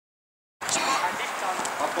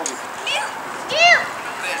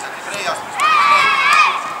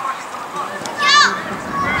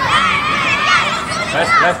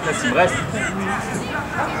Reste, Nassim, reste.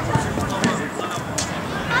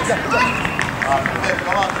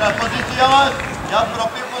 Kom aan, terug positie jongens. Jan,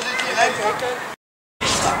 op je positie, links.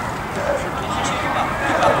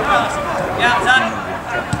 Ja, Zan.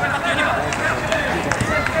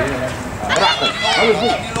 Bravo. Alles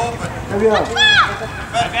goed. Niet lopen. Heb je aan.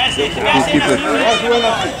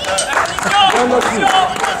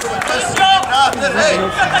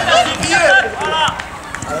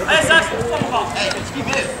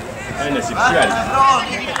 Allez Nassim, tu allez.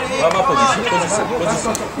 Vraiment position, position,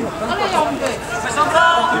 position. Fais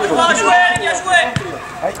semblant. Bien joué, les gars, joué.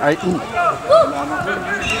 Allez, où?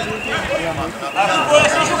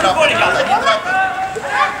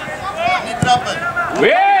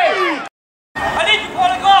 Oui. Allez, tu prends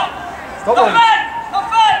le grand. Raphaël,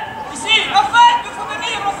 Raphaël. Ici, Raphaël, il faut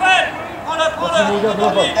venir, Raphaël.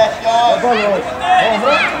 Prends-le.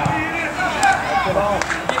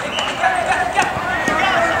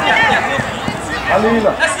 Allez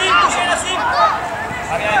là. Nassim, touchez Nassim.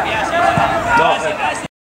 Bien, bien, c'est bon.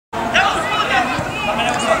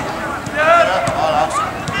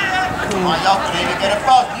 Maar Jan, ik heb een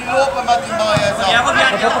pas. Niet lopen met die mooie zak. Ja,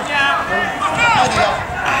 reviens.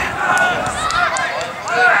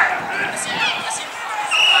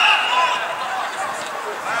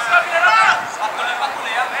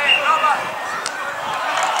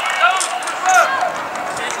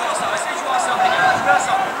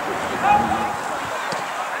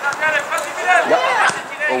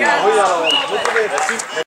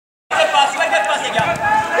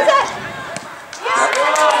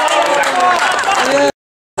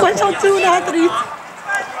 Toen had er iets.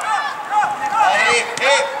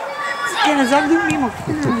 En een zak doet niemand.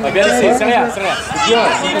 Bien laissé, c'est rien, c'est rien.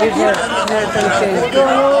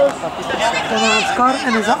 Dan aan het scar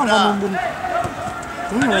en een zak van anderen.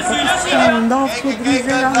 Ja, ik heb een dag voor 3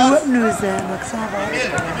 zijn aan het neus zijn, dat ik zei.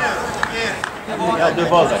 Regarde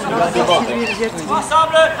devant, Zach, regarde devant.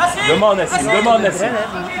 Ensemble, Nassim. Demande Nassim, demande Nassim.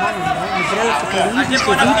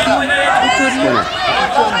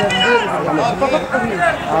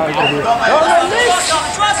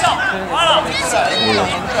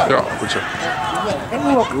 Ja, goed zo. Ik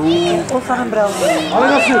moet ook. Ook van een bril.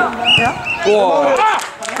 Ja? Wow.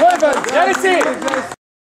 Bien laissé.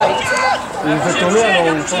 Il fait tourner alors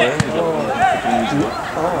on le fait.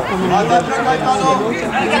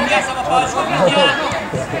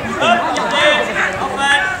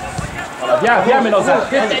 Voilà, viens maintenant Zach.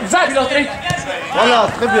 Zach, Voilà,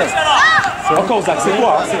 très bien. encore Zach, c'est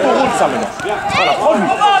toi, c'est ton rôle ça maintenant. Voilà, prends-lui.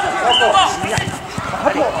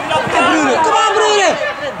 Kom aan, broer!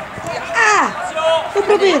 Ah! Ik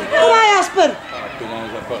probeer. Kom aan, Jasper!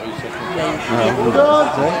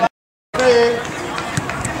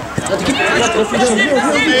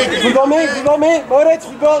 Voetbal mee, Maurits,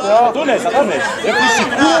 voetbal. Ja, doe net, doe net. Réfléchis.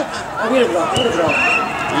 Ja.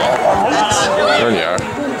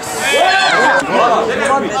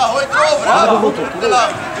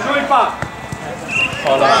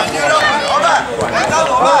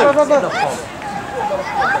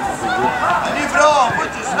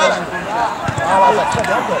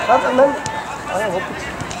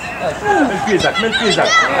 Mets le pied Zach, mets le pied Zach.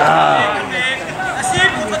 Nassim,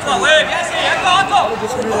 contre-toi. Ouais, bien essayé. Encore.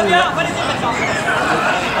 Bien, validez maintenant.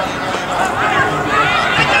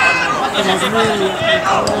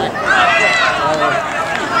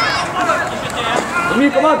 Demi,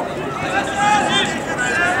 commande.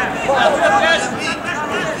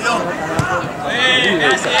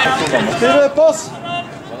 Fais-le, passe.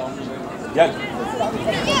 Viens.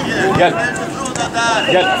 Viens.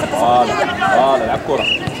 Viens. Voilà, voilà, la cour.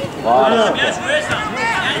 Voilà. Bien joué ça.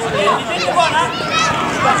 Bien joué.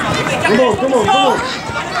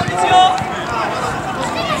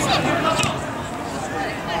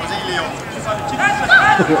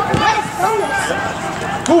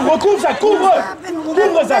 Comment Couvre Zach, couvre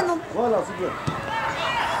Zach. Voilà, c'est bien.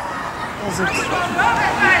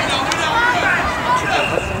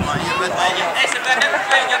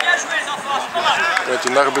 Weet je,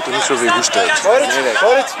 daar ben ik niet zoveel gesteld.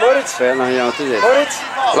 Maurits.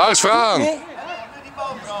 Lars Vraan!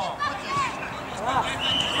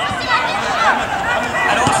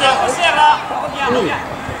 Allez, on serre là. Reviens.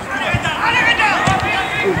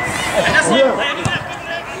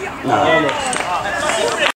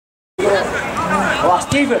 Voilà,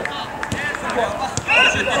 Steven.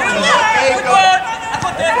 À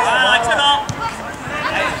côté. Ah, excellent.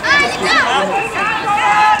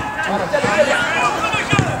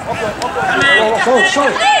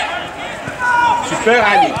 Change. Super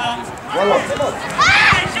Ali. Voilà.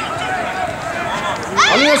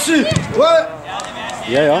 Allez, aussi. Ouais.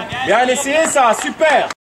 Bien essayé ça, super.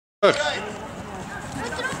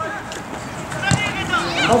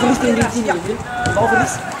 Balverlies tegen Rwdm.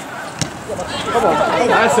 Balverlies. Kom op.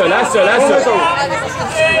 Laatste. Ah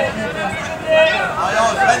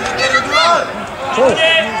jongens, ben je keer in duel.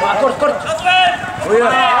 Kort. Goeie.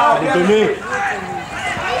 Allez, Tommy.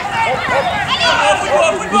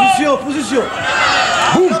 Position.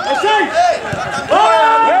 Boum. Essaye.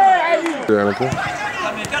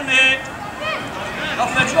 Calmez.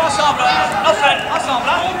 Enfin, jouez ensemble.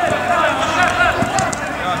 Ensemble.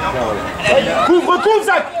 Couvre,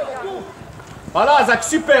 Zach. Voilà, Zach,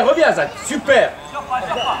 super. Reviens, Zach. Super. Sors pas.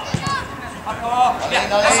 Encore. Bien.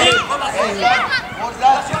 Merci.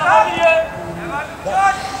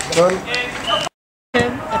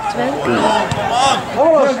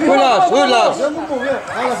 Goeiedag.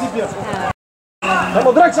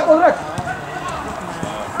 Helemaal druk.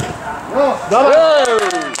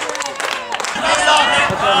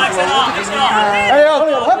 Hey,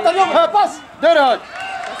 hop, dan jongen, pas. Deur uit.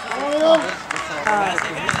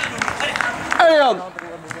 Hey, Jan.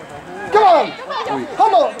 Come on.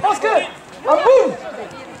 Handel, basket. En boom.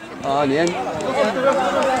 Ah, nee.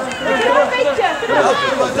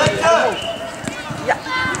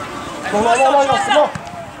 Kom.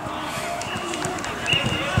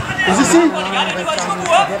 Positie.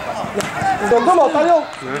 Kom op, Talion.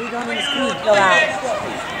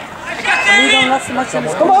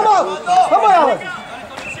 Kom maar, Jan.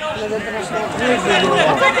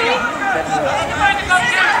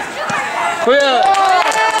 Goeie.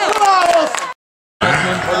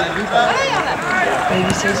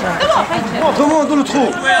 Tout le monde dans le trou.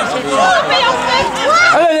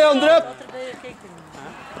 Allez, Jan, druk.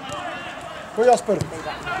 Goeie Jasper.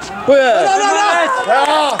 Goeie.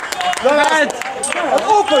 Ja.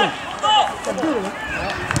 Open.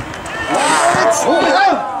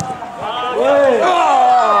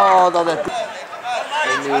 Oh, dat is.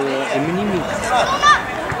 Een minimum.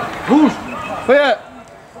 Goed. Goeie.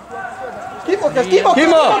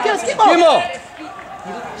 Kimo.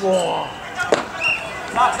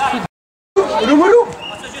 Roemeroe.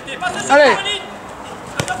 Allez.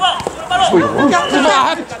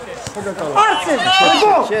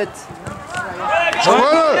 Shit.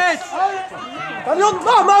 Talion,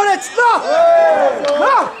 Maurits,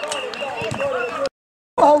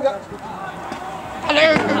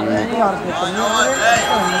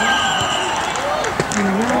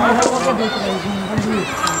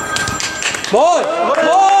 Mooi.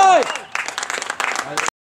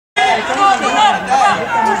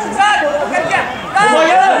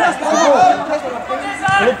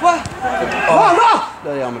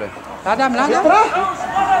 Dat is jammer. Laat hem.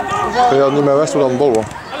 Ja, niet meer West dan de bal.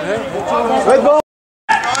 Redbal.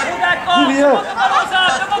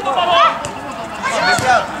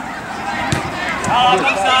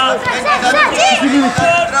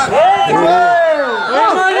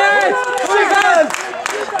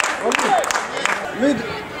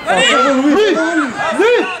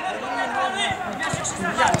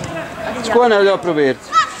 Het is gewoon dat je dat probeert.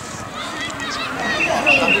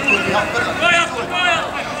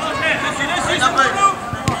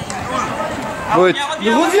 Goed.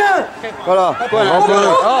 Rwdm. Voilà.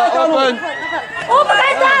 Open.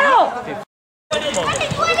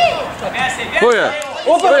 Goeie.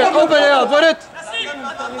 Open, ja, voor het.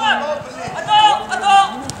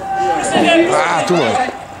 Ah, doe maar.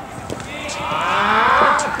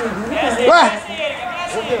 Weg.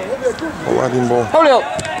 Oh, waar die bal. Hou je.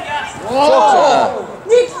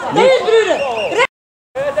 Niet, broeder.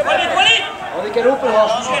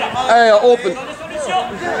 Ja, open.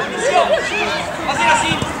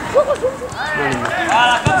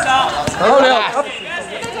 Voilà, comme ça. Hou je.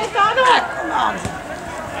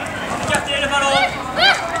 Écartez le ballon.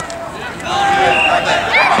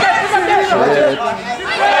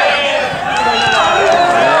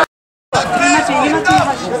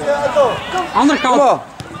 Andere kant.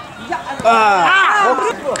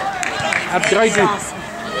 Heb draait u.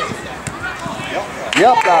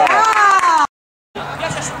 Ja, daar.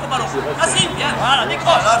 Viens chercher ton ballon. Vas-y, viens. Voilà,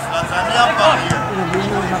 décroche. Là, la famille a pas.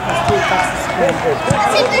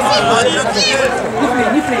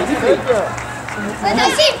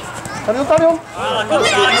 Talion. Voilà, comme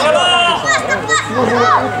ça, excellent.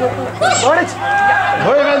 Maurits.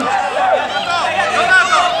 Goeie vent.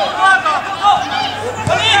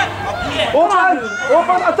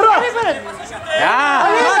 Open, atrás. Ja,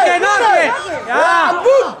 nog een. Ja.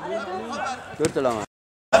 Boem. Duurt te lang.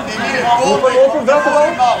 Open, veld de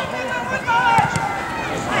bal.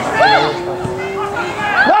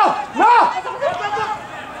 Ja.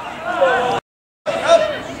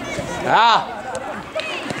 Ja.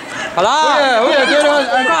 Voilà. Goeie, deur.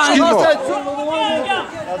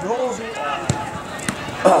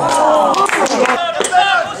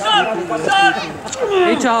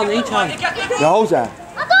 Eentje aan, eentje aan. Ja, hou ze.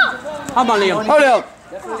 Ga maar Leon. Hou Leon.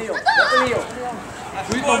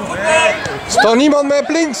 Staat niemand meer op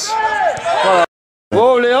links.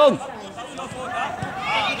 Wow Leon.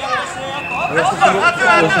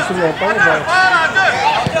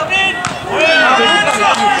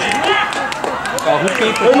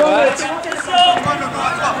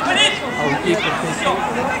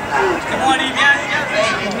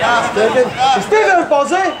 Steven, pas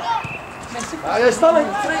hè! Ja, je staat er.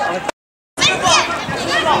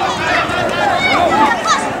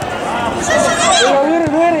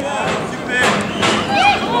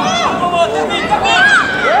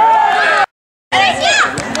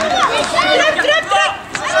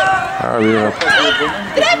 Weer. Ja, weer.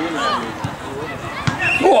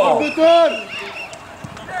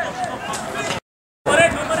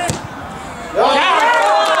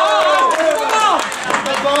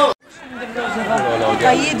 Ga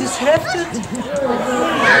je de schrift het?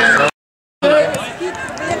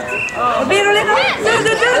 Probeer alleen nog. Doe.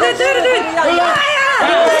 Ja.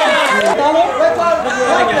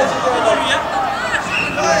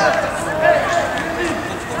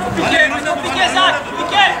 Piqué, Zak!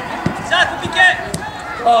 Piqué!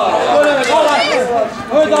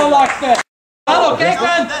 Goed dan lachten. Hallo, kijk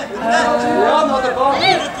man. Ja, naar de bal.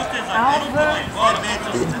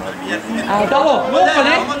 Hallo, lopen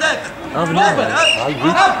hè. Lopen. Ja,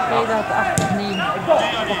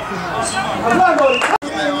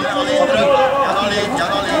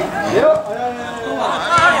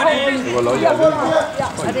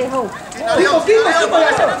 dat is hoog.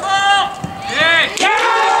 Ja!